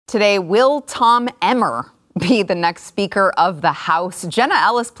Today, will Tom Emmer be the next Speaker of the House? Jenna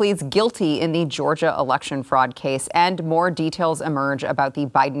Ellis pleads guilty in the Georgia election fraud case, and more details emerge about the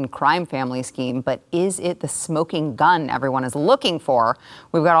Biden crime family scheme. But is it the smoking gun everyone is looking for?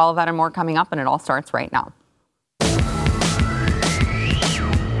 We've got all of that and more coming up, and it all starts right now.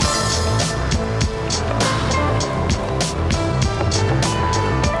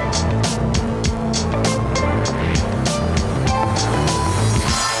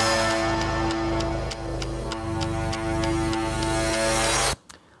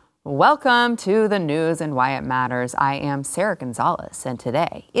 Welcome to the news and why it matters. I am Sarah Gonzalez, and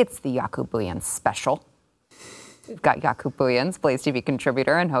today it's the Jaco Booyens special. We've got Jaco Booyens, Blaze TV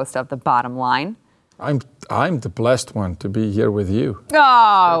contributor and host of The Bottom Line. I'm the blessed one to be here with you.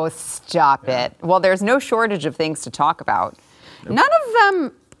 Oh, stop it. Well, there's no shortage of things to talk about. None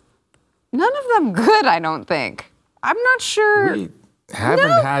of them good, I don't think. I'm not sure. We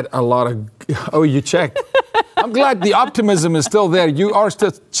haven't had a lot of... Oh, you checked. I'm glad the optimism is still there.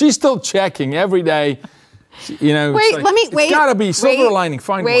 She's still checking every day. You know, wait, it's got to be silver lining.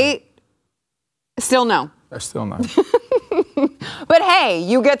 Find one. Still no. Still no. But hey,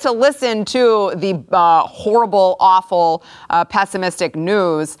 you get to listen to the horrible, awful, pessimistic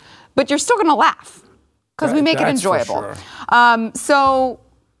news, but you're still going to laugh because we make it enjoyable. For sure. So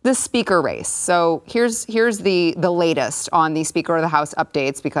the speaker race. So here's the latest on the Speaker of the House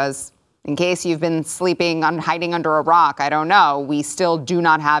updates, because in case you've been hiding under a rock, I don't know, we still do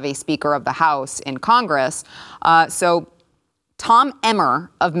not have a Speaker of the House in Congress. So Tom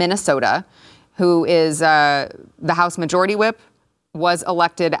Emmer of Minnesota, who is the House Majority Whip, was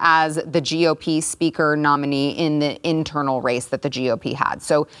elected as the GOP Speaker nominee in the internal race that the GOP had.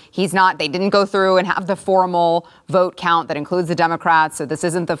 So they didn't go through and have the formal vote count that includes the Democrats. So this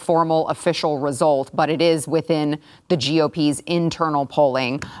isn't the formal official result, but it is within the GOP's internal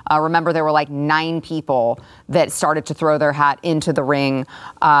polling. Remember, there were like 9 people that started to throw their hat into the ring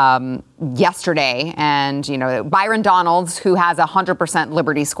yesterday. And, you know, Byron Donalds, who has a 100%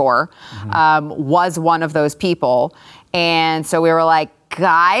 Liberty score, was one of those people. And so we were like,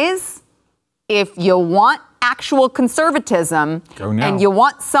 guys, if you want actual conservatism and you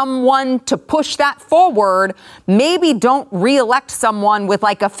want someone to push that forward, maybe don't reelect someone with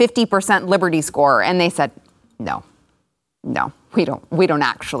like a 50% Liberty score. And they said, no, we don't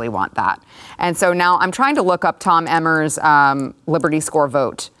actually want that. And so now I'm trying to look up Tom Emmer's Liberty score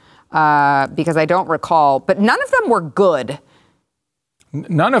vote because I don't recall, but none of them were good.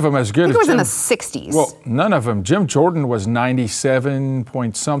 None of them as good as it was Jim. In the 60s. Well, none of them. Jim Jordan was 97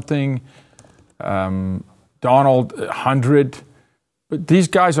 point something. Donald, 100. But these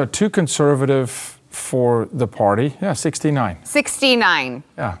guys are too conservative for the party. Yeah, 69. 69.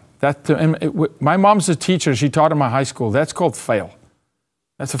 Yeah. My mom's a teacher. She taught in my high school. That's called fail.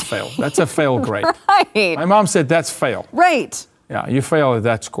 That's a fail. That's a fail grade. Right. My mom said that's fail. Right. Yeah, you fail at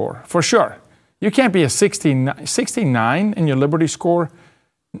that score, for sure. You can't be a 69 in your Liberty score.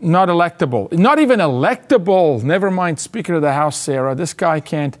 Not electable. Not even electable. Never mind Speaker of the House, Sarah. This guy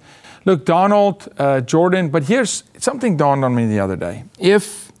can't. Look, Donald, Jordan, but here's something dawned on me the other day.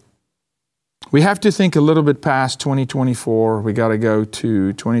 If we have to think a little bit past 2024, we got to go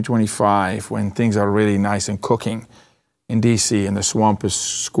to 2025 when things are really nice and cooking in D.C. and the swamp is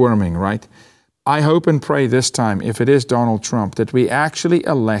squirming, right? I hope and pray this time, if it is Donald Trump, that we actually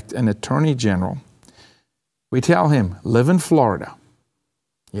elect an attorney general. We tell him, live in Florida.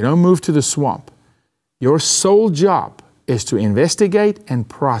 You don't move to the swamp. Your sole job is to investigate and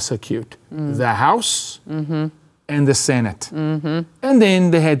prosecute the House and the Senate. And then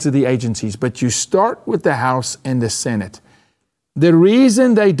the heads of the agencies. But you start with the House and the Senate. The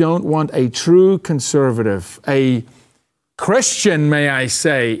reason they don't want a true conservative, a Christian, may I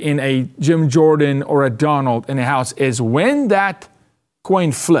say, in a Jim Jordan or a Donald in the House is when that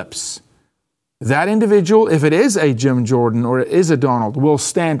coin flips. That individual, if it is a Jim Jordan or it is a Donald, will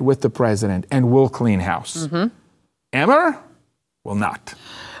stand with the president and will clean house. Emmer will not.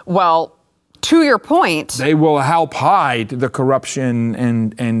 Well, to your point, they will help hide the corruption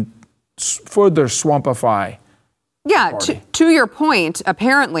and further swampify. Yeah, to your point,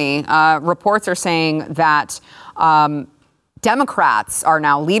 apparently, reports are saying that Democrats are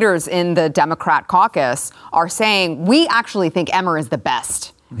now leaders in the Democrat caucus are saying, we actually think Emmer is the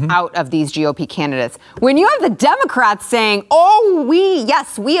best out of these GOP candidates. When you have the Democrats saying,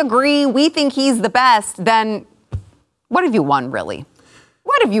 we agree, we think he's the best, then what have you won, really?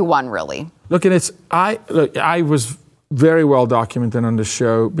 What have you won, really? Look, I was very well documented on the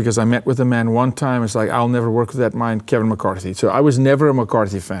show because I met with a man one time. It's like, I'll never work with that man, Kevin McCarthy. So I was never a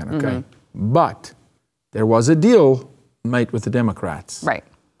McCarthy fan, okay? But there was a deal made with the Democrats. Right.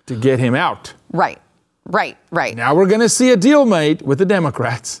 to get him out. Right. Now we're going to see a deal made with the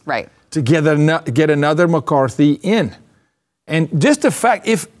Democrats. Right. To get another McCarthy in. And just the fact,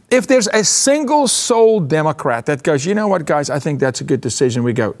 if there's a single soul Democrat that goes, you know what, guys, I think that's a good decision,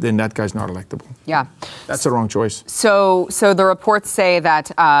 we go, then that guy's not electable. Yeah. That's the wrong choice. So the reports say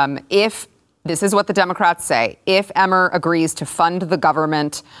that if, this is what the Democrats say, if Emmer agrees to fund the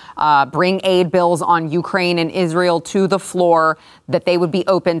government, bring aid bills on Ukraine and Israel to the floor, that they would be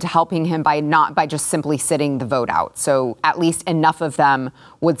open to helping him by just simply sitting the vote out. So at least enough of them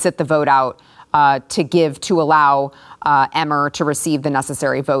would sit the vote out to allow Emmer to receive the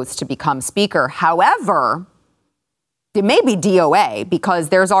necessary votes to become speaker. However, it may be DOA because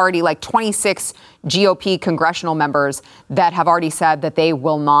there's already like 26 GOP congressional members that have already said that they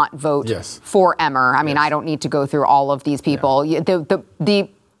will not vote for Emmer. I mean, I don't need to go through all of these people. Yeah. The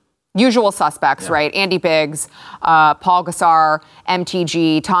usual suspects, right? Andy Biggs, Paul Gosar,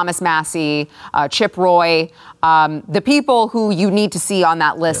 MTG, Thomas Massey, Chip Roy, the people who you need to see on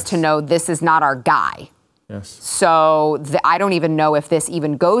that list to know this is not our guy. Yes. So I don't even know if this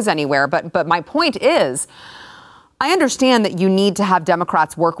even goes anywhere. But my point is, I understand that you need to have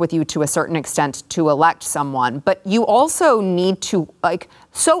Democrats work with you to a certain extent to elect someone, but you also need to,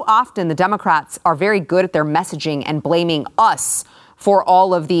 so often the Democrats are very good at their messaging and blaming us for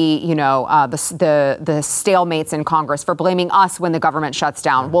all of the, the stalemates in Congress, for blaming us when the government shuts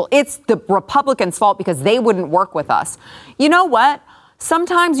down. Well, it's the Republicans' fault because they wouldn't work with us. You know what?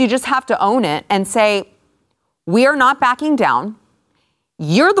 Sometimes you just have to own it and say, we are not backing down.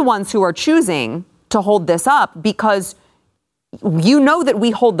 You're the ones who are choosing to hold this up because you know that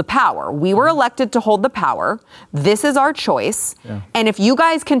we hold the power. We were elected to hold the power. This is our choice. Yeah. And if you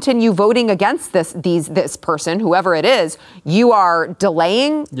guys continue voting against this person, whoever it is, you are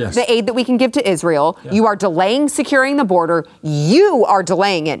delaying the aid that we can give to Israel. Yeah. You are delaying securing the border. You are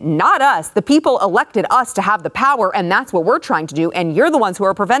delaying it, not us. The people elected us to have the power, and that's what we're trying to do. And you're the ones who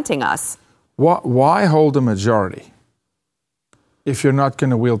are preventing us. Why hold a majority if you're not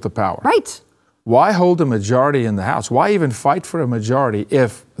going to wield the power? Right. Why hold a majority in the House? Why even fight for a majority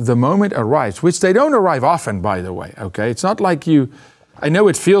if the moment arrives, which they don't arrive often, by the way, okay? It's not like I know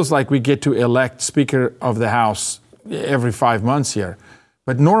it feels like we get to elect Speaker of the House every 5 months here,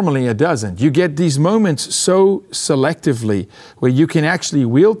 but normally it doesn't. You get these moments so selectively where you can actually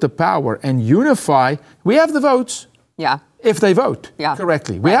wield the power and unify. We have the votes. Yeah. If they vote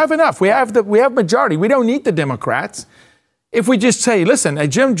correctly. We have enough. We have majority. We don't need the Democrats. If we just say, listen, a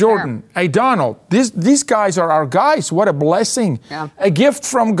Jim Jordan, a Donald, these guys are our guys. What a blessing. Yeah. A gift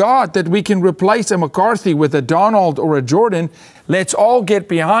from God that we can replace a McCarthy with a Donald or a Jordan. Let's all get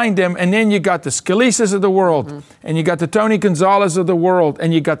behind them. And then you got the Scalises of the world, and you got the Tony Gonzalez of the world,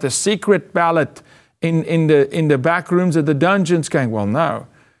 and you got the secret ballot in the back rooms of the dungeons going, well, no,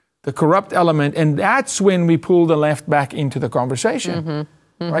 the corrupt element. And that's when we pull the left back into the conversation.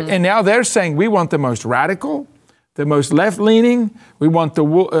 Right? And now they're saying we want the most radical, the most left-leaning. We want the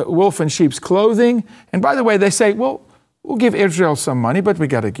wolf in sheep's clothing. And by the way, they say, well, we'll give Israel some money, but we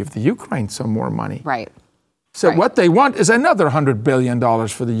got to give the Ukraine some more money. Right. So what they want is another $100 billion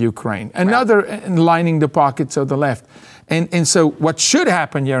for the Ukraine, another lining the pockets of the left. And so what should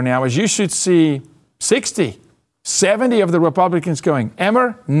happen here now is you should see 60, 70 of the Republicans going,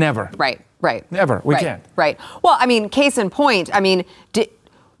 Emmer, never. Right. Never. We can't. Right. Well, I mean, case in point, I mean,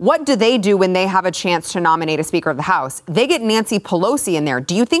 what do they do when they have a chance to nominate a Speaker of the House? They get Nancy Pelosi in there.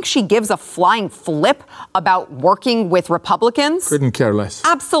 Do you think she gives a flying flip about working with Republicans? Couldn't care less.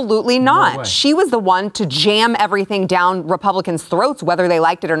 Absolutely not. No, she was the one to jam everything down Republicans' throats, whether they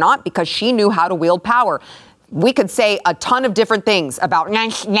liked it or not, because she knew how to wield power. We could say a ton of different things about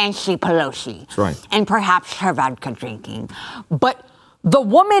Nancy Pelosi. That's right. And perhaps her vodka drinking. But the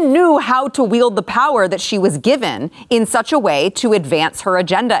woman knew how to wield the power that she was given in such a way to advance her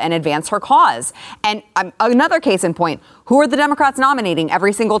agenda and advance her cause. And another case in point, who are the Democrats nominating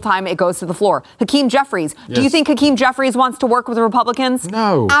every single time it goes to the floor? Hakeem Jeffries. Yes. Do you think Hakeem Jeffries wants to work with the Republicans?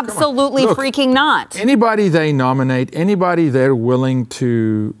 No. Absolutely freaking not. Anybody they nominate, anybody they're willing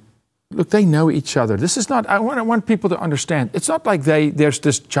to... Look, they know each other. This is not... I want people to understand. It's not like there's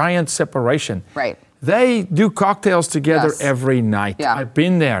this giant separation. Right. They do cocktails together every night. Yeah. I've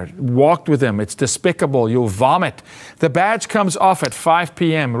been there, walked with them. It's despicable. You'll vomit. The badge comes off at 5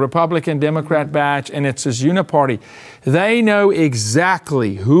 p.m., Republican, Democrat badge, and it's this uniparty. They know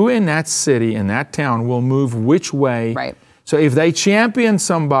exactly who in that city, in that town, will move which way. Right. So if they champion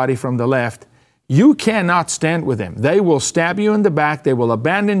somebody from the left, you cannot stand with them. They will stab you in the back. They will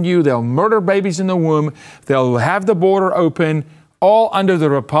abandon you. They'll murder babies in the womb. They'll have the border open. all under the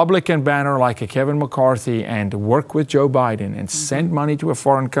Republican banner like a Kevin McCarthy and work with Joe Biden and send money to a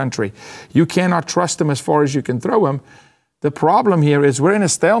foreign country. You cannot trust them as far as you can throw them. The problem here is we're in a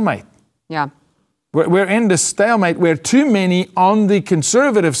stalemate. Yeah. We're in the stalemate where too many on the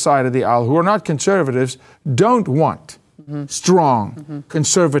conservative side of the aisle who are not conservatives don't want strong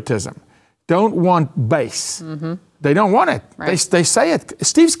conservatism, don't want base. They don't want it. Right. They say it.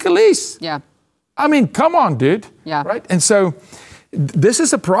 Steve Scalise. Yeah. I mean, come on, dude. Yeah. Right? And so this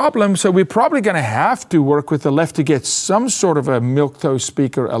is a problem. So we're probably going to have to work with the left to get some sort of a milquetoast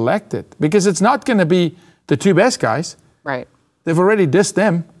speaker elected, because it's not going to be the two best guys. Right. They've already dissed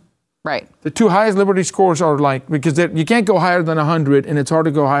them. Right. The two highest liberty scores are like, because you can't go higher than 100 and it's hard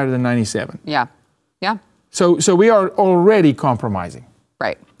to go higher than 97. Yeah. Yeah. So we are already compromising.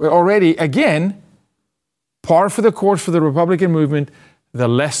 Right. We're already, again, par for the course for the Republican movement, the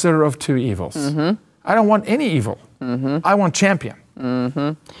lesser of two evils. I don't want any evil. I want champion.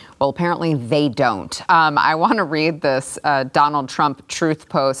 Well, apparently they don't. I want to read this Donald Trump truth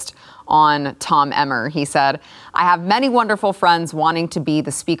post on Tom Emmer. He said, "I have many wonderful friends wanting to be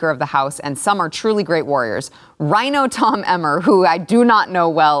the Speaker of the House, and some are truly great warriors. Rhino Tom Emmer, who I do not know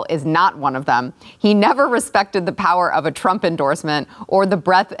well, is not one of them. He never respected the power of a Trump endorsement or the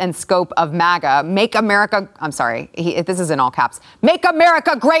breadth and scope of MAGA. Make America, I'm sorry, this is in all caps, make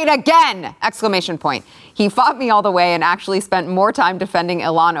America great again! Exclamation point. He fought me all the way and actually spent more time defending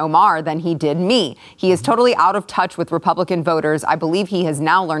Ilhan Omar than he did me. He is totally out of touch with Republican voters. I believe he has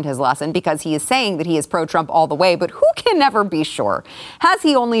now learned his lesson because he is saying that he is pro-Trump all the way, but who can never be sure? Has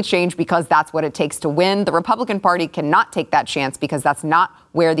he only changed because that's what it takes to win? The Republican Party cannot take that chance because that's not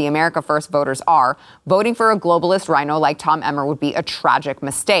where the America First voters are. Voting for a globalist rhino like Tom Emmer would be a tragic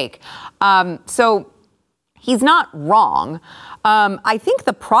mistake." So he's not wrong. I think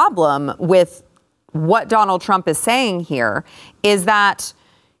the problem with what Donald Trump is saying here is that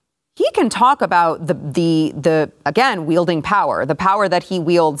he can talk about the again, wielding power, the power that he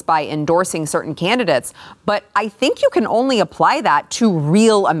wields by endorsing certain candidates. But I think you can only apply that to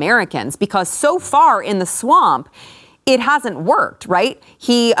real Americans, because so far in the swamp, it hasn't worked, right?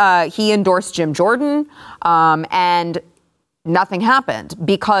 He endorsed Jim Jordan, and nothing happened,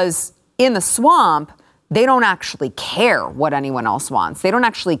 because in the swamp, they don't actually care what anyone else wants. They don't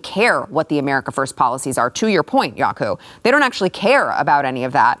actually care what the America First policies are. To your point, Jaco, they don't actually care about any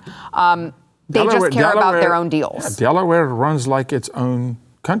of that. They just care about their own deals. Yeah, Delaware runs like its own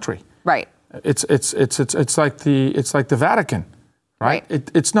country. Right. It's like the Vatican, right?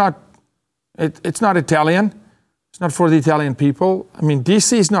 It's not Italian. It's not for the Italian people. I mean,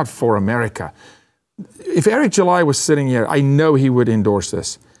 DC is not for America. If Eric July was sitting here, I know he would endorse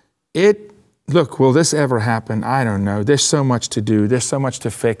this. Look, will this ever happen? I don't know. There's so much to do. There's so much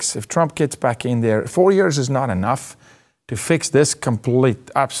to fix. If Trump gets back in there, 4 years is not enough to fix this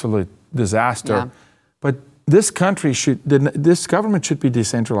absolute disaster. Yeah. But this government should be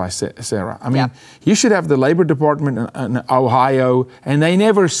decentralized, Sarah. I mean, you should have the Labor Department in Ohio, and they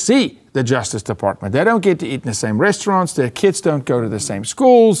never see the Justice Department. They don't get to eat in the same restaurants. Their kids don't go to the same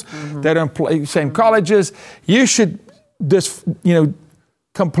schools. They don't play same colleges. You should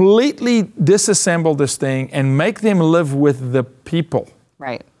completely disassemble this thing and make them live with the people.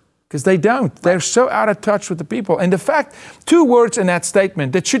 Right. Because they don't. They're so out of touch with the people. And the fact, two words in that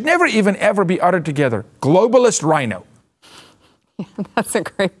statement that should never even ever be uttered together: globalist rhino. Yeah, that's a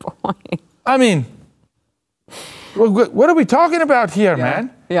great point. I mean, what are we talking about here,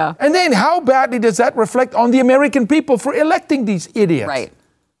 man? Yeah. And then how badly does that reflect on the American people for electing these idiots? Right.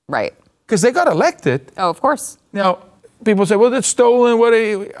 Right. Because they got elected. Oh, of course. Now, people say, well, it's stolen.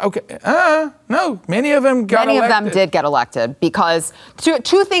 Okay. No, many of them got elected. Many of them did get elected, because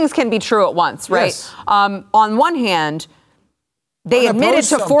two things can be true at once, right? Yes. On one hand, they admitted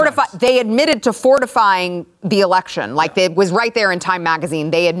to fortifying the election. Like, it was right there in Time magazine.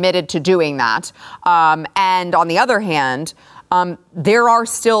 They admitted to doing that. And on the other hand, there are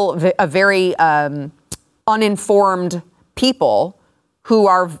still a very uninformed people who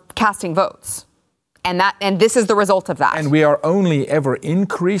are casting votes. And this is the result of that. And we are only ever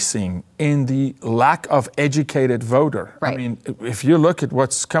increasing in the lack of educated voter. Right. I mean, if you look at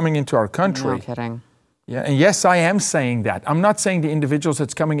what's coming into our country. No kidding. Yeah, and yes, I am saying that. I'm not saying the individuals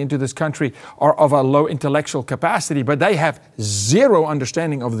that's coming into this country are of a low intellectual capacity, but they have zero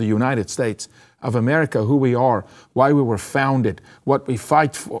understanding of the United States of America, who we are, why we were founded, what we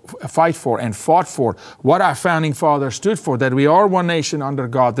fight for and fought for, what our founding fathers stood for, that we are one nation under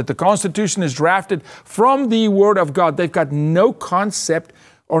God, that the Constitution is drafted from the Word of God. They've got no concept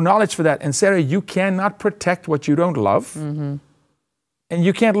or knowledge for that. And Sarah, you cannot protect what you don't love. Mm-hmm. And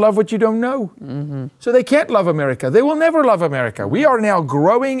you can't love what you don't know. Mm-hmm. So they can't love America. They will never love America. We are now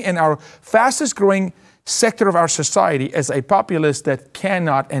growing in our fastest growing sector of our society as a populace that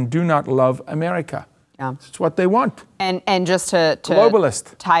cannot and do not love America. Yeah. It's what they want. And just to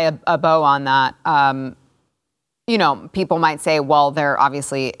globalist. Tie a bow on that, people might say, well, they're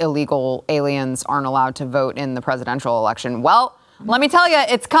obviously illegal aliens aren't allowed to vote in the presidential election. Well, let me tell you,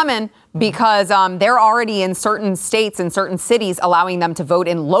 it's coming because they're already in certain states and certain cities allowing them to vote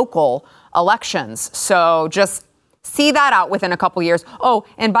in local elections. So just see that out within a couple years. Oh,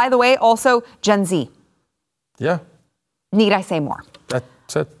 and by the way, also Gen Z. Yeah. Need I say more?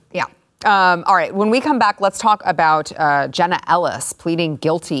 That's it. Yeah. All right. When we come back, let's talk about Jenna Ellis pleading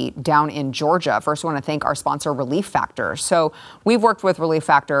guilty down in Georgia. First, I want to thank our sponsor, Relief Factor. So we've worked with Relief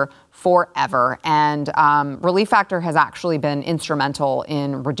Factor forever, and Relief Factor has actually been instrumental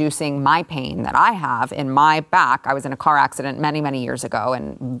in reducing my pain that I have in my back. I was in a car accident many, many years ago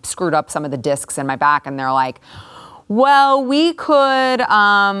and screwed up some of the discs in my back, and they're like, well, we could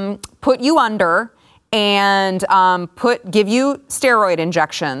put you under and give you steroid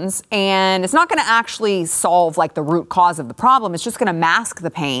injections, and it's not going to actually solve like the root cause of the problem. It's just going to mask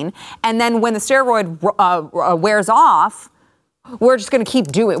the pain, and then when the steroid wears off, we're just going to keep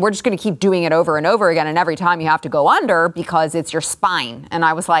doing it over and over again, and every time you have to go under because it's your spine. And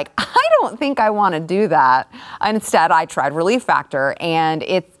I was like, I don't think I want to do that. Instead, I tried Relief Factor, and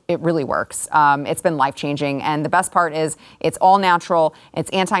it really works. It's been life-changing. And the best part is it's all natural.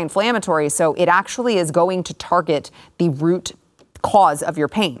 It's anti-inflammatory. So it actually is going to target the root cause of your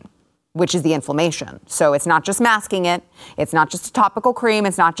pain, which is the inflammation. So it's not just masking it. It's not just a topical cream.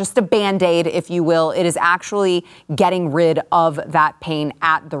 It's not just a Band-Aid, if you will. It is actually getting rid of that pain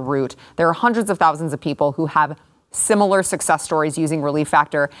at the root. There are hundreds of thousands of people who have similar success stories using Relief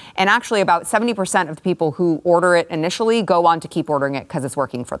Factor. And actually about 70% of the people who order it initially go on to keep ordering it because it's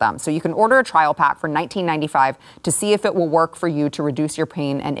working for them. So you can order a trial pack for $19.95 to see if it will work for you to reduce your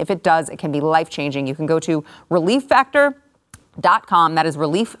pain. And if it does, it can be life-changing. You can go to relieffactor.com. That is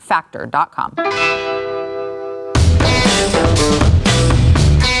relieffactor.com.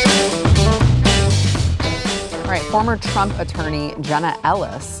 All right, former Trump attorney Jenna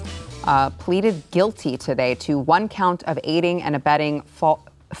Ellis pleaded guilty today to one count of aiding and abetting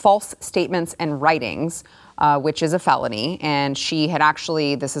false statements and writings, which is a felony. And she had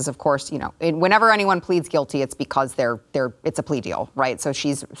actually, this is, of course, whenever anyone pleads guilty, it's because it's a plea deal, right? So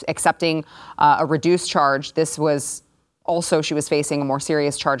she's accepting a reduced charge. This was also, she was facing a more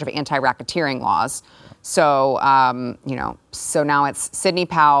serious charge of anti-racketeering laws. So, so now it's Sidney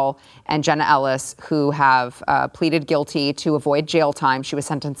Powell and Jenna Ellis who have pleaded guilty to avoid jail time. She was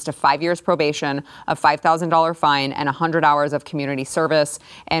sentenced to 5 years probation, a $5,000 fine, and 100 hours of community service,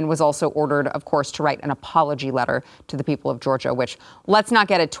 and was also ordered, of course, to write an apology letter to the people of Georgia, which, let's not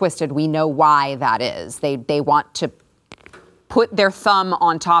get it twisted, we know why that is. They want to put their thumb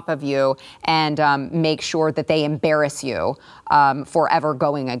on top of you and make sure that they embarrass you for ever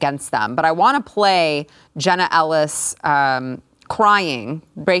going against them. But I want to play Jenna Ellis crying,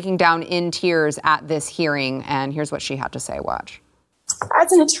 breaking down in tears at this hearing. And here's what she had to say. Watch.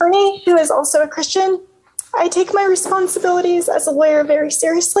 As an attorney who is also a Christian, I take my responsibilities as a lawyer very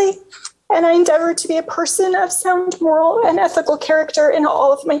seriously, and I endeavor to be a person of sound moral and ethical character in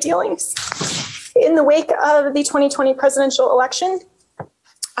all of my dealings. In the wake of the 2020 presidential election,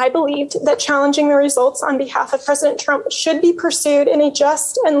 I believed that challenging the results on behalf of President Trump should be pursued in a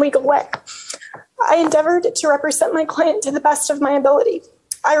just and legal way. I endeavored to represent my client to the best of my ability.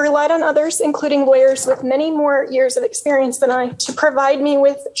 I relied on others, including lawyers with many more years of experience than I, to provide me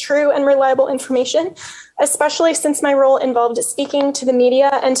with true and reliable information, especially since my role involved speaking to the media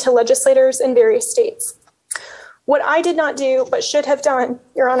and to legislators in various states. What I did not do, but should have done,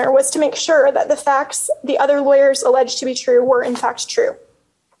 Your Honor, was to make sure that the facts the other lawyers alleged to be true were in fact true.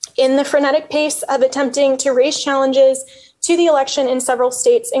 In the frenetic pace of attempting to raise challenges to the election in several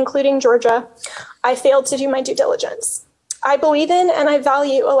states, including Georgia, I failed to do my due diligence. I believe in and I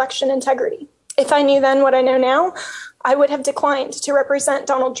value election integrity. If I knew then what I know now, I would have declined to represent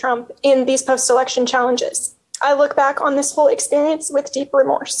Donald Trump in these post-election challenges. I look back on this whole experience with deep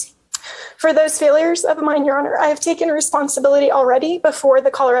remorse. For those failures of mine, Your Honor, I have taken responsibility already before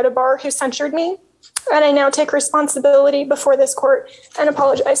the Colorado bar who censured me, and I now take responsibility before this court and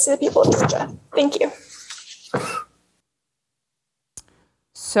apologize to the people of Georgia. Thank you.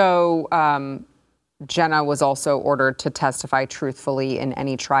 So Jenna was also ordered to testify truthfully in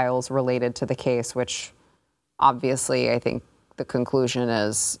any trials related to the case, which obviously I think the conclusion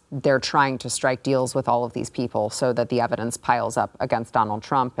is they're trying to strike deals with all of these people so that the evidence piles up against Donald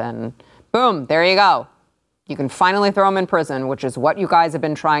Trump, and boom, there you go. you can finally throw him in prison, which is what you guys have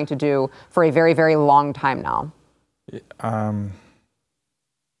been trying to do for a very, very long time now. You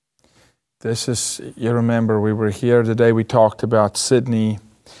remember, we were here today, we talked about Sidney.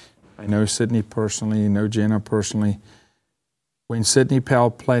 I know Sidney personally, know Jenna personally. When Sidney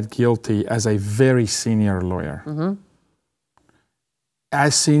Powell pled guilty as a very senior lawyer,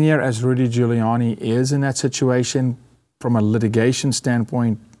 as senior as Rudy Giuliani is in that situation, from a litigation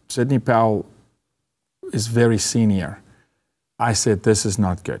standpoint, Sidney Powell is very senior. I said, this is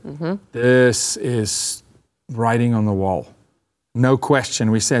not good. This is writing on the wall. No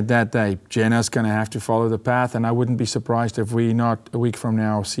question. We said that day, Jenna's going to have to follow the path, and I wouldn't be surprised if we, not a week from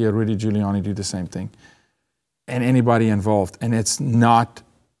now, see a Rudy Giuliani do the same thing. And anybody involved. And it's not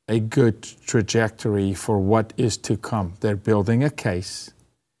a good trajectory for what is to come. They're building a case.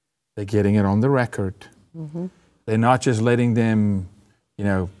 They're getting it on the record. They're not just letting them,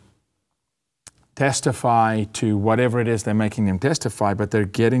 testify to whatever it is they're making them testify, but they're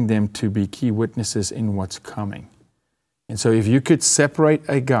getting them to be key witnesses in what's coming. And so if you could separate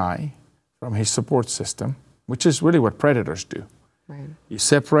a guy from his support system, which is really what predators do, you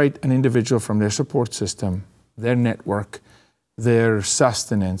separate an individual from their support system, their network, their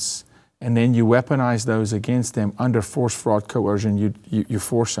sustenance, and then you weaponize those against them under force, fraud, coercion, you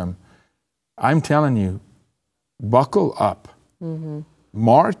force them. I'm telling you, buckle up.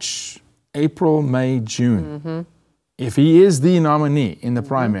 March, April, May, June. If he is the nominee in the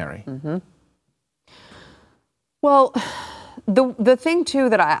primary. Well, the thing too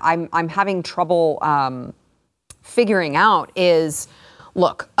that I'm having trouble figuring out is,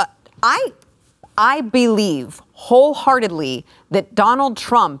 look, I believe wholeheartedly that Donald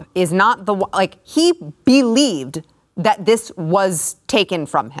Trump is not he believed that this was taken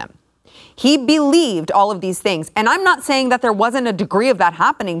from him. He believed all of these things. And I'm not saying that there wasn't a degree of that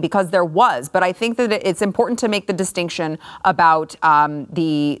happening, because there was. But I think that it's important to make the distinction about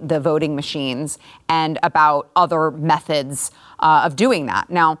the voting machines and about other methods of doing that.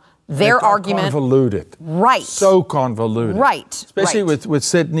 Now, their argument... convoluted. Right. So convoluted. Right. Especially with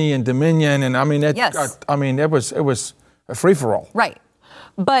Sydney and Dominion. And it was a free-for-all. Right.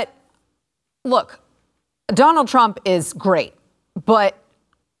 But look, Donald Trump is great, but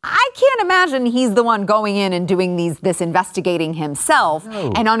I can't imagine he's the one going in and doing this investigating himself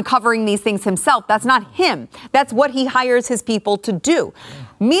and uncovering these things himself. That's not him. That's what he hires his people to do.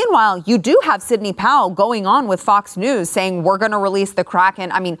 Meanwhile, you do have Sidney Powell going on with Fox News saying, we're going to release the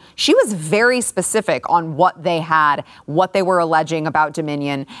Kraken. I mean, she was very specific on what they had, what they were alleging about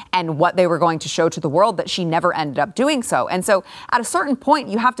Dominion, and what they were going to show to the world, that she never ended up doing so. And so at a certain point,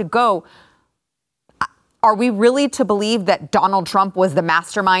 you have to go, are we really to believe that Donald Trump was the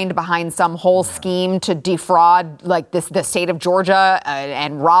mastermind behind some whole scheme to defraud the state of Georgia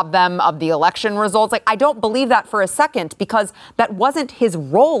and rob them of the election results? I don't believe that for a second, because that wasn't his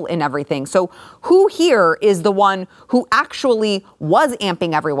role in everything. So who here is the one who actually was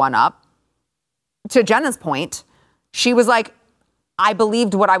amping everyone up? To Jenna's point, she was like, I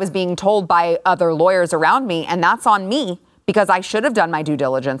believed what I was being told by other lawyers around me, and that's on me, because I should have done my due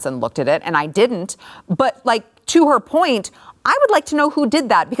diligence and looked at it, and I didn't. But to her point, I would like to know who did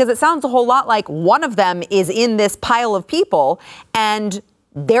that, because it sounds a whole lot like one of them is in this pile of people and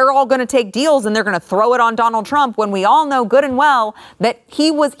they're all going to take deals and they're going to throw it on Donald Trump, when we all know good and well that he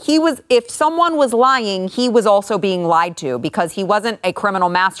was, if someone was lying, he was also being lied to, because he wasn't a criminal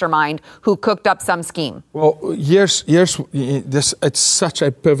mastermind who cooked up some scheme. Well, here's this. It's such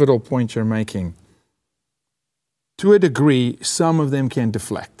a pivotal point you're making. To a degree, some of them can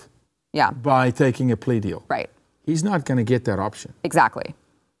deflect by taking a plea deal. Right. He's not going to get that option. Exactly.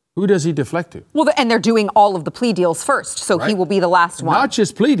 Who does he deflect to? Well, and they're doing all of the plea deals first, so he will be the last one. Not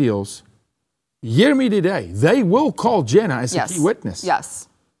just plea deals. Hear me today. They will call Jenna as a key witness. Yes.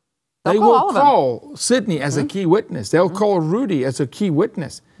 They will call Sidney as a key witness. They'll call Rudy as a key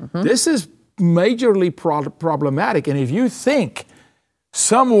witness. This is majorly problematic. And if you think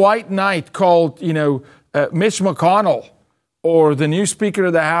some white knight called, Mitch McConnell or the new Speaker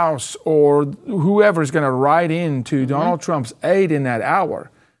of the House or whoever is going to ride into Donald Trump's aid in that hour,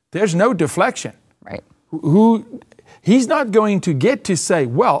 there's no deflection. Right. He's not going to get to say,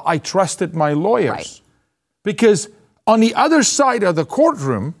 well, I trusted my lawyers. Right. Because on the other side of the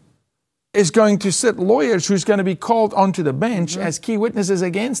courtroom is going to sit lawyers who's going to be called onto the bench as key witnesses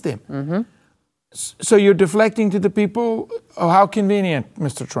against him. So you're deflecting to the people. Oh, how convenient,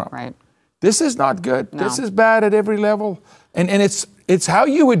 Mr. Trump. Right. This is not good. No. This is bad at every level. And it's how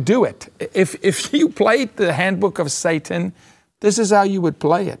you would do it. If you played the handbook of Satan, this is how you would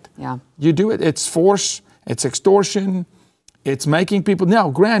play it. Yeah. You do it. It's force. It's extortion. It's making people.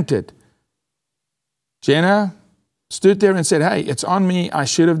 Now, granted, Jenna stood there and said, hey, it's on me. I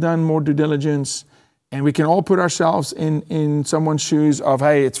should have done more due diligence. And we can all put ourselves in someone's shoes of,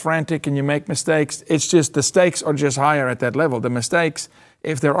 hey, it's frantic and you make mistakes. It's just the stakes are just higher at that level. The mistakes,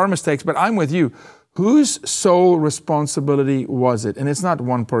 if there are mistakes, but I'm with you. Whose sole responsibility was it? And it's not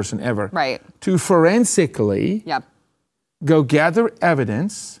one person ever. Right. To forensically go gather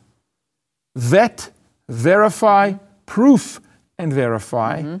evidence, vet, verify, proof, and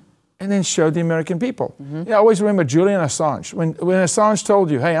verify, and then show the American people. I always remember Julian Assange. When Assange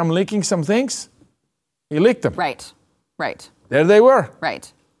told you, hey, I'm leaking some things, he leaked them. Right. There they were.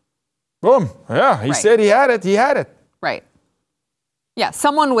 Right. Boom. Yeah, he said he had it. Right. Yeah,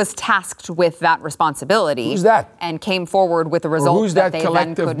 someone was tasked with that responsibility. Who's that? And came forward with a result who's that that they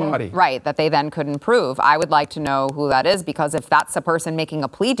collective then couldn't, body? Right, that they then couldn't prove. I would like to know who that is, because if that's a person making a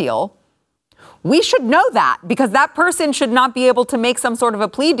plea deal, we should know that, because that person should not be able to make some sort of a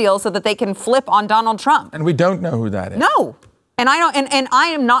plea deal so that they can flip on Donald Trump. And we don't know who that is. No. And I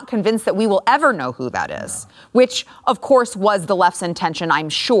am not convinced that we will ever know who that is, which of course was the left's intention, I'm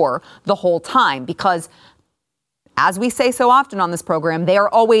sure, the whole time, because as we say so often on this program, they are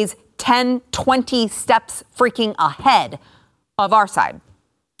always 10, 20 steps freaking ahead of our side.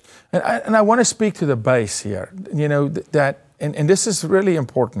 And I want to speak to the base here, and this is really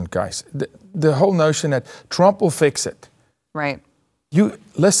important, guys. The whole notion that Trump will fix it. Right. You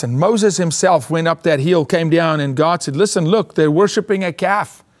listen, Moses himself went up that hill, came down, and God said, listen, look, they're worshiping a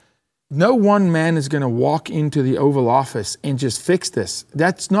calf. No one man is going to walk into the Oval Office and just fix this.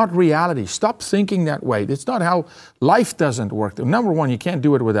 That's not reality. Stop thinking that way. It's not how life doesn't work. Number one, you can't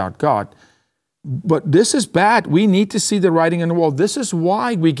do it without God. But this is bad. We need to see the writing on the wall. This is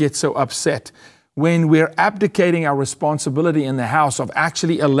why we get so upset when we're abdicating our responsibility in the House of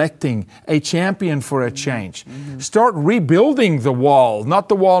actually electing a champion for a change. Start rebuilding the wall, not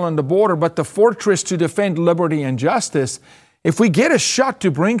the wall on the border, but the fortress to defend liberty and justice. If we get a shot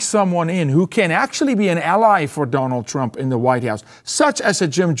to bring someone in who can actually be an ally for Donald Trump in the White House, such as a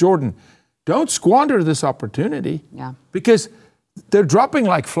Jim Jordan, don't squander this opportunity. Yeah. Because they're dropping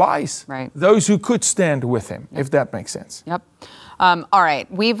like flies. Right. Those who could stand with him, if that makes sense. Yep. All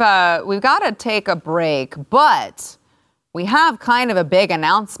right. We've got to take a break, but we have kind of a big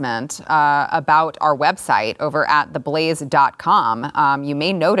announcement about our website over at theblaze.com. You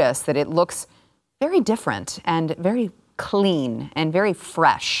may notice that it looks very different and very clean and very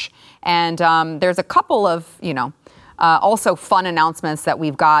fresh. And there's a couple of, also fun announcements that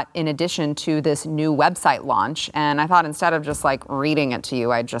we've got in addition to this new website launch. And I thought instead of just like reading it to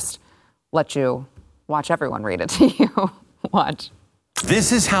you, I'd just let you watch everyone read it to you. Watch.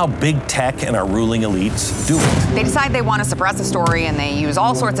 This is how big tech and our ruling elites do it. They decide they want to suppress a story, and they use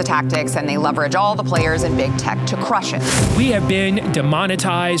all sorts of tactics, and they leverage all the players in big tech to crush it. We have been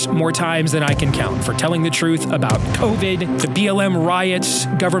demonetized more times than I can count for telling the truth about COVID, the BLM riots,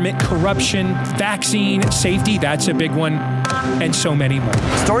 government corruption, vaccine safety, that's a big one, and so many more.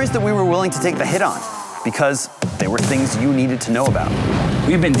 Stories that we were willing to take the hit on because they were things you needed to know about.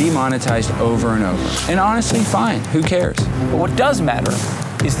 We've been demonetized over and over. And honestly, fine, who cares? But what does matter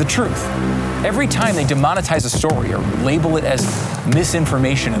is the truth. Every time they demonetize a story or label it as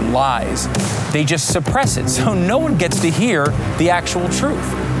misinformation and lies, they just suppress it so no one gets to hear the actual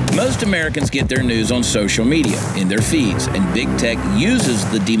truth. Most Americans get their news on social media, in their feeds, and big tech uses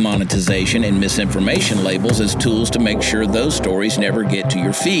the demonetization and misinformation labels as tools to make sure those stories never get to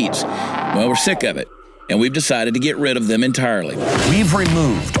your feeds. Well, we're sick of it, and we've decided to get rid of them entirely. We've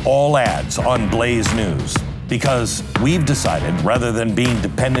removed all ads on Blaze News because we've decided, rather than being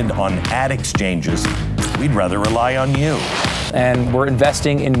dependent on ad exchanges, we'd rather rely on you. And we're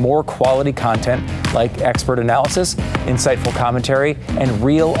investing in more quality content like expert analysis, insightful commentary, and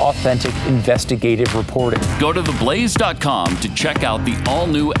real, authentic investigative reporting. Go to theblaze.com to check out the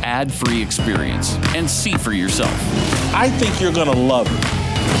all-new ad-free experience and see for yourself. I think you're going to love it.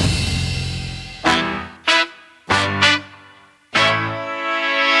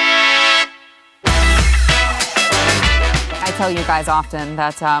 I tell you guys often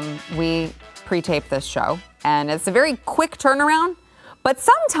that we pre-tape this show, and it's a very quick turnaround, but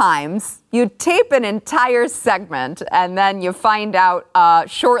sometimes you tape an entire segment and then you find out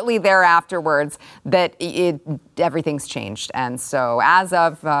shortly thereafterwards that everything's changed. And so as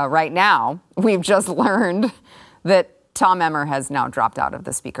of right now, we've just learned that Tom Emmer has now dropped out of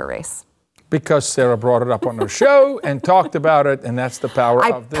the speaker race. Because Sarah brought it up on her show and talked about it, and that's the power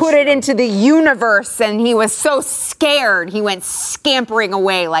of this. I put it into the universe, and he was so scared, he went scampering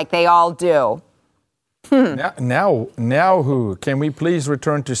away like they all do. Now who? Can we please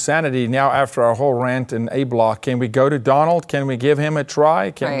return to sanity now after our whole rant in A block? Can we go to Donald? Can we give him a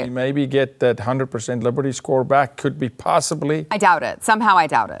try? Can we maybe get that 100% Liberty score back? Could we possibly? I doubt it. Somehow I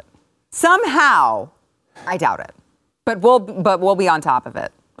doubt it. Somehow I doubt it. But we'll be on top of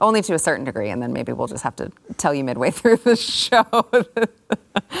it. Only to a certain degree, and then maybe we'll just have to tell you midway through the show.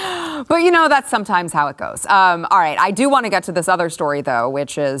 But that's sometimes how it goes. All right, I do want to get to this other story, though,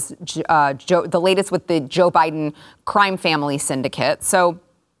 which is the latest with the Joe Biden crime family syndicate. So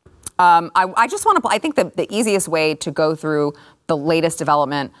I just want to, I think the easiest way to go through the latest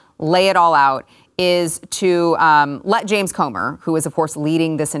development, lay it all out, is to let James Comer, who is, of course,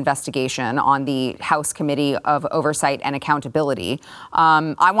 leading this investigation on the House Committee of Oversight and Accountability.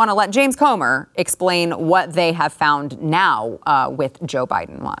 I want to let James Comer explain what they have found now with Joe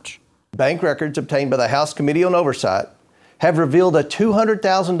Biden. Watch. Bank records obtained by the House Committee on Oversight have revealed a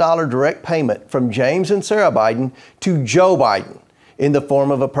 $200,000 direct payment from James and Sarah Biden to Joe Biden in the form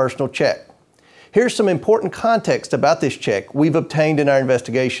of a personal check. Here's some important context about this check we've obtained in our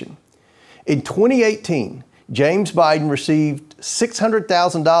investigation. In 2018, James Biden received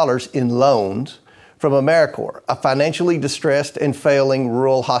 $600,000 in loans from AmeriCorps, a financially distressed and failing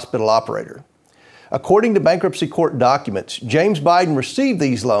rural hospital operator. According to bankruptcy court documents, James Biden received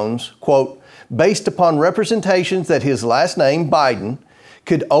these loans, quote, based upon representations that his last name, Biden,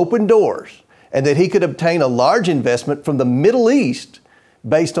 could open doors and that he could obtain a large investment from the Middle East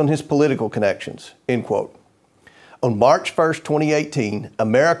based on his political connections, end quote. On March 1st, 2018,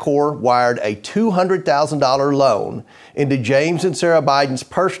 AmeriCorps wired a $200,000 loan into James and Sarah Biden's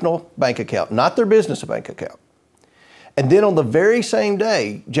personal bank account, not their business bank account. And then on the very same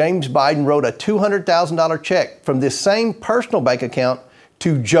day, James Biden wrote a $200,000 check from this same personal bank account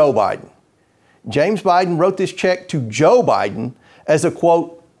to Joe Biden. James Biden wrote this check to Joe Biden as a,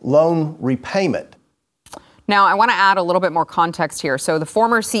 quote, loan repayment. Now, I want to add a little bit more context here. So the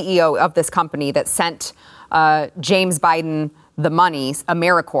former CEO of this company that sent James Biden the monies,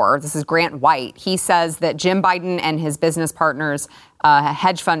 AmeriCorps, this is Grant White, he says that Jim Biden and his business partners,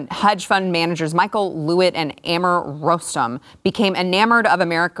 hedge fund managers Michael Lewitt and Emmer Rostam, became enamored of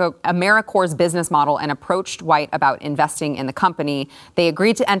AmeriCorps' business model and approached White about investing in the company. They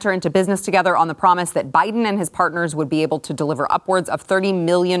agreed to enter into business together on the promise that Biden and his partners would be able to deliver upwards of $30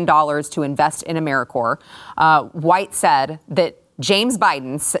 million to invest in AmeriCorps. White said that James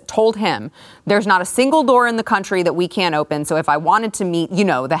Biden told him, there's not a single door in the country that we can't open. So if I wanted to meet,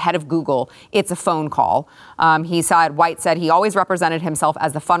 the head of Google, it's a phone call. White said he always represented himself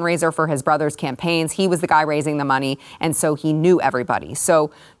as the fundraiser for his brother's campaigns. He was the guy raising the money. And so he knew everybody. So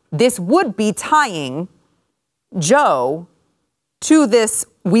this would be tying Joe to this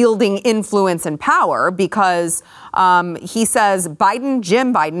wielding influence and power because he says Jim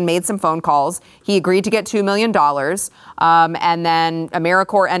Biden made some phone calls. He agreed to get $2 million. And then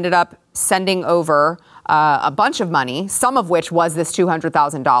AmeriCorps ended up sending over a bunch of money, some of which was this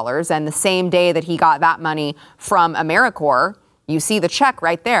 $200,000. And the same day that he got that money from AmeriCorps, you see the check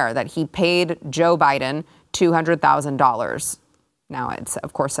right there that he paid Joe Biden $200,000. Now, it,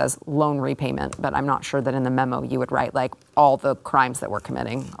 of course, says loan repayment, but I'm not sure that in the memo you would write, like, all the crimes that we're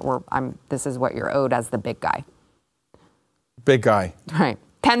committing. This is what you're owed as the big guy. Big guy. Right.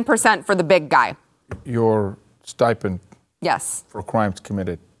 10% for the big guy. Your stipend. Yes. For crimes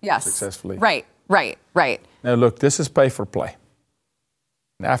committed. Yes. Successfully. Right. Now, look, this is pay for play.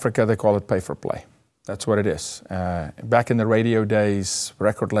 In Africa, they call it pay for play. That's what it is. Back in the radio days,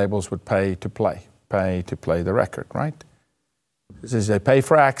 record labels would pay to play the record, right? This is they pay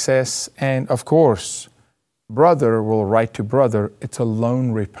for access, and of course, brother will write to brother. It's a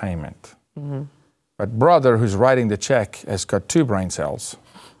loan repayment. Mm-hmm. But brother, who's writing the check, has got two brain cells.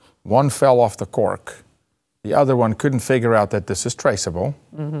 One fell off the cork. The other one couldn't figure out that this is traceable.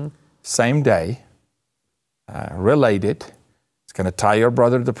 Mm-hmm. Same day, related. It's going to tie your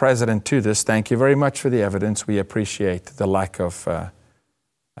brother, the president, to this. Thank you very much for the evidence. We appreciate the lack of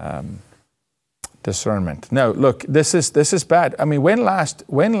discernment. No, look, this is bad. I mean, when last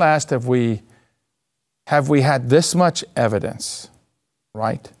have we had this much evidence,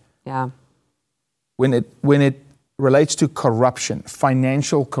 right? Yeah. When it relates to corruption,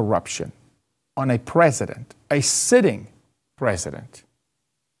 financial corruption, on a president, a sitting president,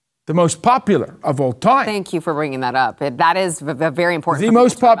 the most popular of all time. Thank you for bringing that up. That is very important. The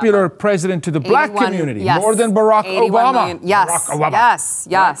most popular president to the black community, yes, more than Barack Obama. Million, yes, Barack Obama.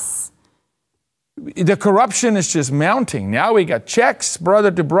 Yes. The corruption is just mounting. Now we got checks, brother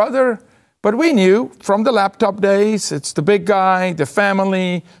to brother, But we knew from the laptop days, it's the big guy, the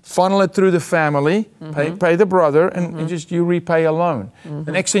family, funnel it through the family, pay the brother, and just you repay a loan.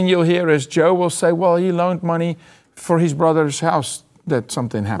 The next thing you'll hear is Joe will say, well, he loaned money for his brother's house that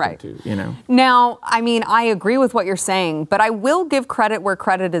something happened to, you know. Now, I mean, I agree with what you're saying, but I will give credit where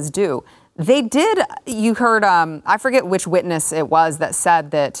credit is due. They did, you heard, I forget which witness it was that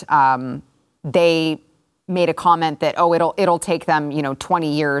said that they made a comment that, it'll take them,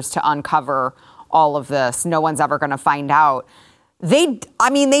 20 years to uncover all of this. No one's ever going to find out. They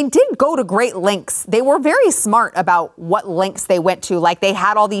did go to great lengths. They were very smart about what lengths they went to. Like they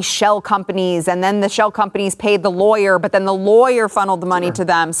had all these shell companies, and then the shell companies paid the lawyer, but then the lawyer funneled the money to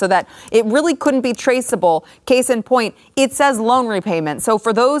them so that it really couldn't be traceable. Case in point, it says loan repayment. So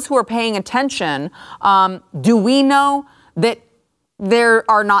for those who are paying attention, do we know that there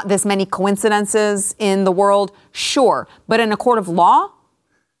are not this many coincidences in the world? Sure. But in a court of law?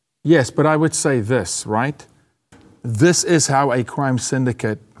 Yes, but I would say this, right? This is how a crime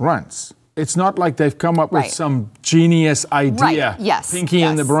syndicate runs. It's not like they've come up with some genius idea. Right. Yes. Pinky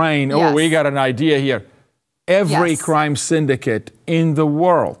in the brain. Yes. Oh, we got an idea here. Every crime syndicate in the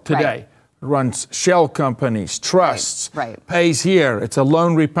world today runs shell companies, trusts, pays here. It's a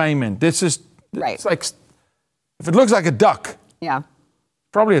loan repayment. This is, it's like, if it looks like a duck,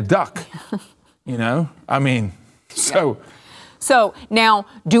 probably a duck, I mean, so. So now,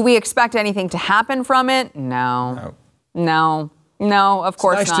 do we expect anything to happen from it? No, of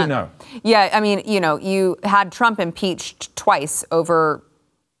course not. It's nice to know. Yeah, I mean, you had Trump impeached twice over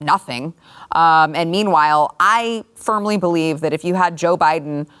nothing. And meanwhile, I firmly believe that if you had Joe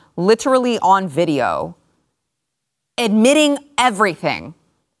Biden literally on video admitting everything,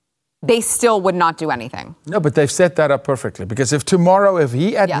 they still would not do anything. No, but they've set that up perfectly. Because if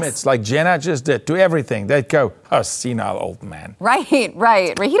he admits, like Jenna just did, to everything, they'd go, senile old man. Right. He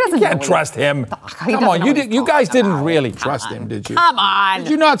doesn't. You can't trust him. Come on, you guys didn't really trust him, did you? Come on.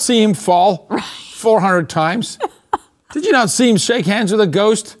 Did you not see him fall 400 times? Did you not see him shake hands with a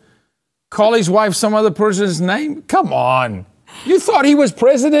ghost? Call his wife some other person's name? Come on. You thought he was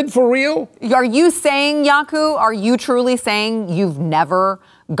president for real? Are you saying, Yaku, are you truly saying you've never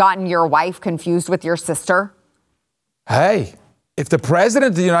gotten your wife confused with your sister? Hey, if the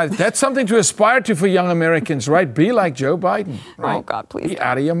president of the United States, that's something to aspire to for young Americans, right? Be like Joe Biden, right? Oh, God, please. Be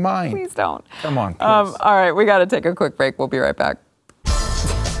out of your mind. Please don't. Come on, please. All right, we got to take a quick break. We'll be right back.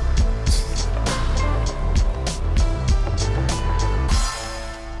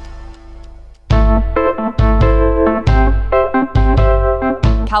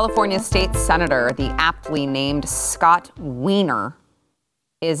 California State Senator, the aptly named Scott Wiener,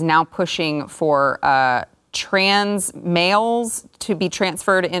 is now pushing for trans males to be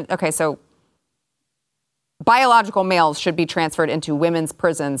transferred in. Okay, so biological males should be transferred into women's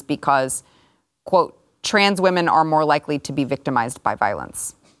prisons because, quote, trans women are more likely to be victimized by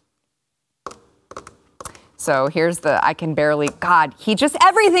violence. So here's everything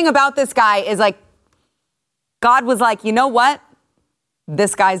about this guy is like, God was like, you know what?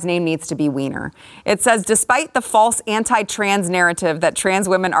 This guy's name needs to be Wiener. It says, despite the false anti-trans narrative that trans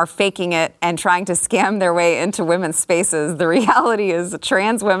women are faking it and trying to scam their way into women's spaces, the reality is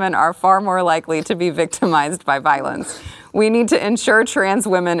trans women are far more likely to be victimized by violence. We need to ensure trans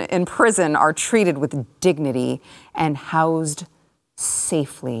women in prison are treated with dignity and housed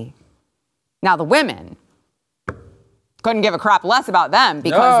safely. Now, the women couldn't give a crap less about them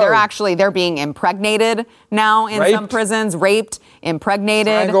because they're being impregnated now in some prisons, raped,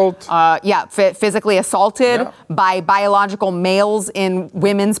 impregnated, physically assaulted by biological males in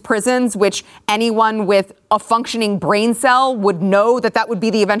women's prisons, which anyone with a functioning brain cell would know that would be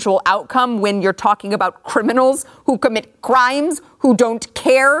the eventual outcome when you're talking about criminals who commit crimes, who don't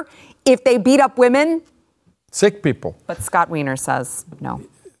care if they beat up women. Sick people. But Scott Wiener says no.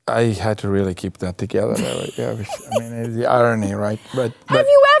 I had to really keep that together. I mean, the irony, right? But have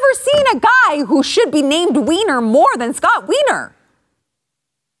you ever seen a guy who should be named Wiener more than Scott Wiener?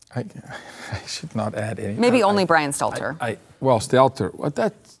 I should not add any. Maybe only Brian Stelter. Stelter. Well,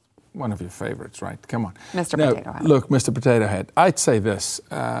 that's one of your favorites, right? Come on. Mr. Potato Head. Look, Mr. Potato Head, I'd say this.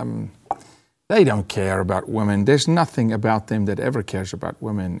 They don't care about women. There's nothing about them that ever cares about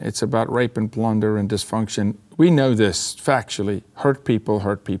women. It's about rape and plunder and dysfunction. We know this factually. Hurt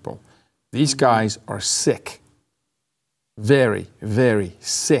people. These guys are sick. Very, very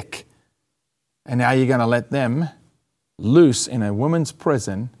sick. And now you're going to let them loose in a women's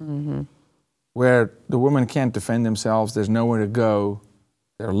prison where the women can't defend themselves. There's nowhere to go.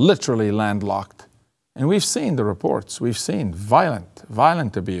 They're literally landlocked. And we've seen the reports. We've seen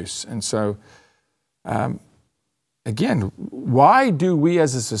violent abuse. And so again, why do we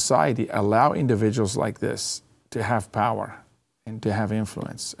as a society allow individuals like this to have power and to have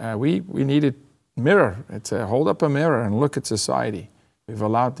influence? We need a mirror. It's a hold up a mirror and look at society. We've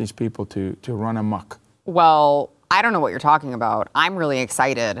allowed these people to run amok. Well, I don't know what you're talking about. I'm really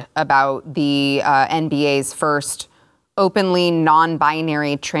excited about the NBA's first openly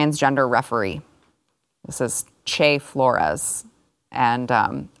non-binary transgender referee. This is Che Flores. And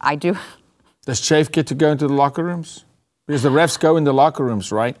I do... Does Chafe get to go into the locker rooms? Because the refs go in the locker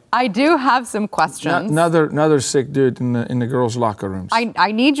rooms, right? I do have some questions. Another sick dude in the girls' locker rooms.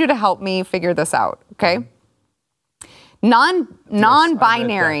 I need you to help me figure this out, okay?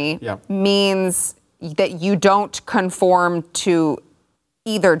 Non-binary means that you don't conform to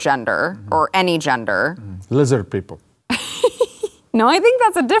either gender or any gender. Lizard people. No, I think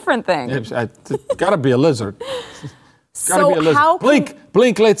that's a different thing. It's gotta be a lizard. So how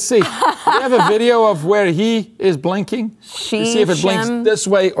blink, let's see. Do you have a video of where he is blinking? To see if it blinks this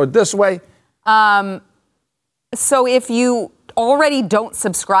way or this way? So if you already don't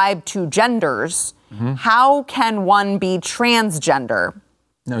subscribe to genders, how can one be transgender?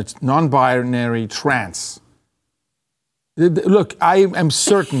 No, it's non-binary trans. Look, I am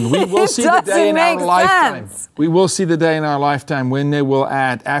certain we will see the day in our lifetime. We will see the day in our lifetime when they will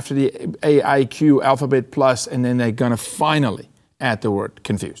add after the AIQ alphabet plus, and then they're gonna finally add the word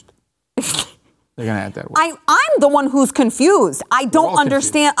confused. They're gonna add that word. I'm the one who's confused. I don't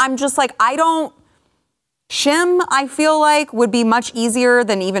understand. I'm just like, Shim, I feel like, would be much easier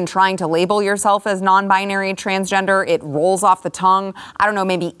than even trying to label yourself as non-binary transgender. It rolls off the tongue. I don't know,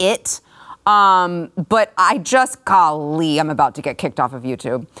 maybe it. But golly, I'm about to get kicked off of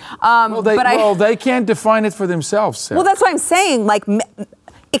YouTube. They can't define it for themselves, Sarah. Well, that's what I'm saying. Like,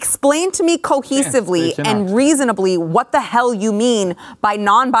 explain to me cohesively and reasonably what the hell you mean by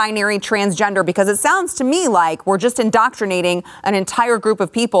non-binary transgender, because it sounds to me like we're just indoctrinating an entire group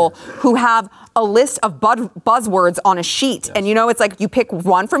of people who have a list of buzzwords on a sheet. Yes. And, it's like you pick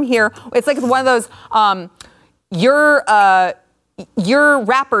one from here. It's like one of those, your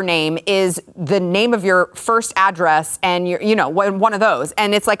rapper name is the name of your first address, and one of those,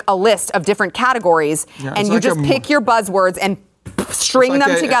 and it's like a list of different categories, and you just pick your buzzwords and string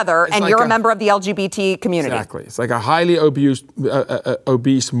them together, and you're a member of the LGBT community. Exactly. It's like a highly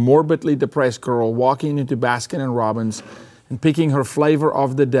obese, morbidly depressed girl walking into Baskin and Robbins and picking her flavor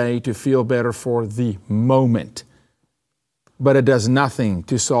of the day to feel better for the moment. But it does nothing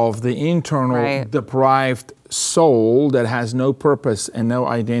to solve the internal deprived soul that has no purpose and no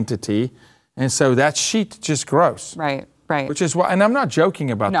identity. And so that sheet just grows. Right. Which is why, and I'm not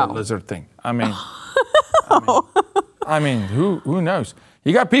joking about the lizard thing. I mean, who knows?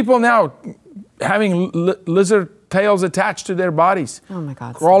 You got people now having lizard tails attached to their bodies. Oh my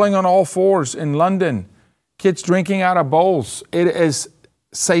God. Crawling on all fours in London. Kids drinking out of bowls. It is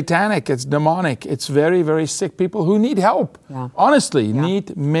satanic, it's demonic, it's very, very sick. People who need help, honestly,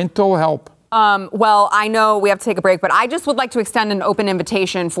 need mental help. Well, I know we have to take a break, but I just would like to extend an open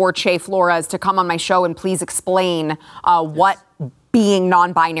invitation for Che Flores to come on my show and please explain what being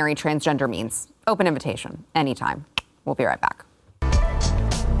non-binary transgender means. Open invitation, anytime. We'll be right back. We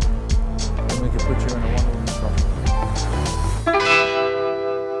can put you in a one-woman truck.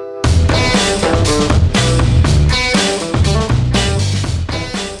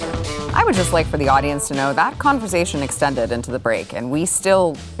 I would just like for the audience to know that conversation extended into the break, and we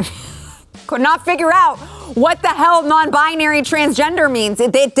still could not figure out what the hell non-binary transgender means.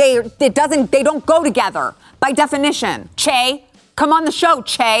 They don't go together by definition. Che, come on the show,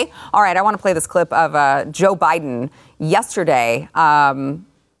 Che. All right, I want to play this clip of Joe Biden yesterday,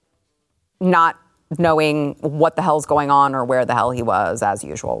 not knowing what the hell's going on or where the hell he was, as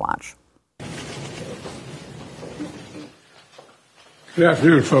usual. Watch. Good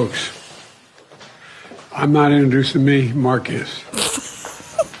afternoon, folks. I'm not introducing me, Mark is. I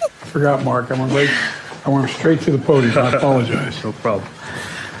forgot Mark. I went late. I went straight to the podium. I apologize. No problem.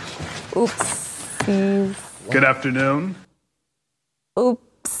 Oops. Good afternoon.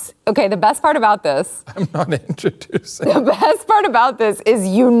 Oops. Okay, the best part about this. I'm not introducing. The best part about this is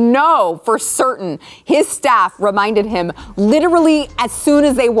for certain his staff reminded him literally as soon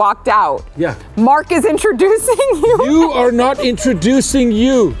as they walked out. Yeah. Mark is introducing you. You are not introducing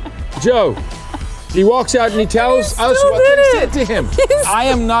you, Joe. He walks out and he tells us what they said to him. I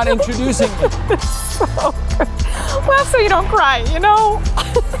am not introducing you. So good. Laugh so you don't cry,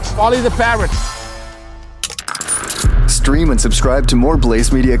 Polly the parrot. Stream and subscribe to more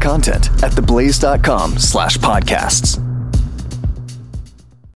Blaze Media content at theblaze.com/podcasts.